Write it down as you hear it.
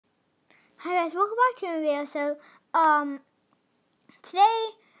Hi guys, welcome back to my video. So, today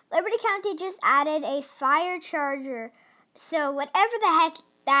Liberty County just added a fire charger. So whatever the heck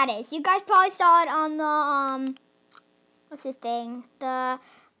that is, you guys probably saw it on the what's the thing? The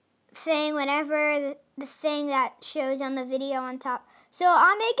thing, whatever the thing that shows on the video on top. So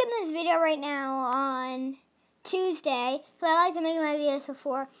I'm making this video right now on Tuesday. So I like to make my videos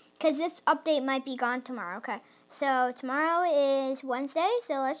before, because this update might be gone tomorrow. Okay. So tomorrow is Wednesday,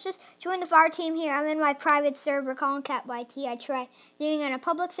 so let's just join the fire team here. I'm in my private server, Colin Cat YT. I tried doing it on a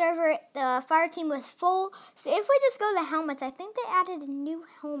public server. The fire team was full. So if we just go to the helmets, I think they added a new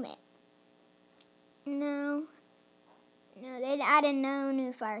helmet. No, they added no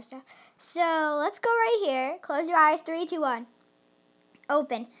new fire stuff. So let's go right here. Close your eyes. 3, 2, 1.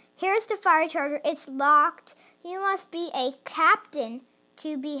 Open. Here's the fire charger. It's locked. You must be a captain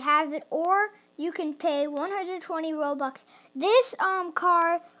to have it, or you can pay 120 Robux. This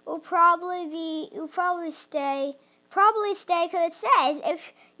car will probably stay because it says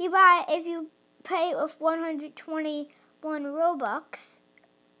if you pay with 121 Robux,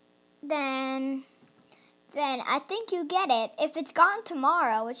 then I think you get it. If it's gone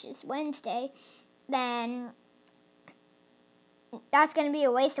tomorrow, which is Wednesday, then that's going to be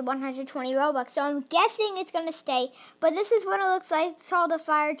a waste of 120 Robux. So I'm guessing it's going to stay. But this is what it looks like. It's called a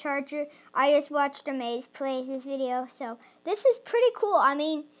fire charger. I just watched Amaze play this video. So this is pretty cool. I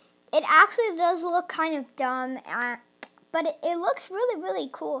mean, it actually does look kind of dumb. But it looks really, really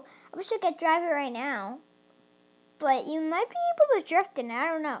cool. I wish I could drive it right now. But you might be able to drift in it. I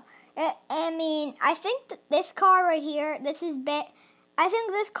don't know. I mean, I think this car right here, I think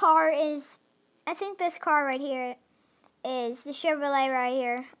this car right here is the Chevrolet right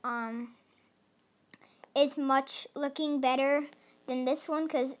here. Is much looking better than this one,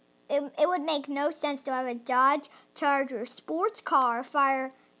 because it would make no sense to have a Dodge Charger sports car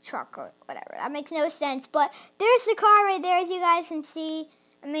fire truck or whatever. That makes no sense. But there's the car right there, as you guys can see.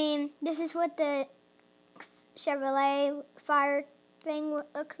 I mean, this is what the Chevrolet fire thing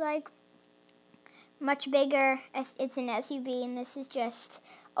looks like. Much bigger. It's an SUV, and this is just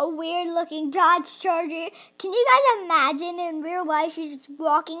a weird-looking Dodge Charger. Can you guys imagine in real life you're just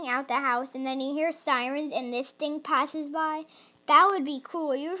walking out the house and then you hear sirens and this thing passes by? That would be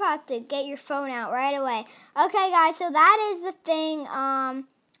cool. You would have to get your phone out right away. Okay, guys, so that is the thing.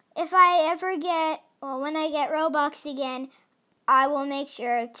 If I ever when I get Robux again, I will make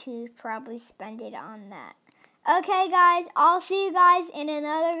sure to probably spend it on that. Okay, guys, I'll see you guys in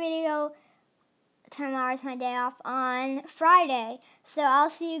another video. Tomorrow's my day off on Friday. So I'll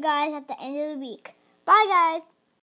see you guys at the end of the week. Bye, guys.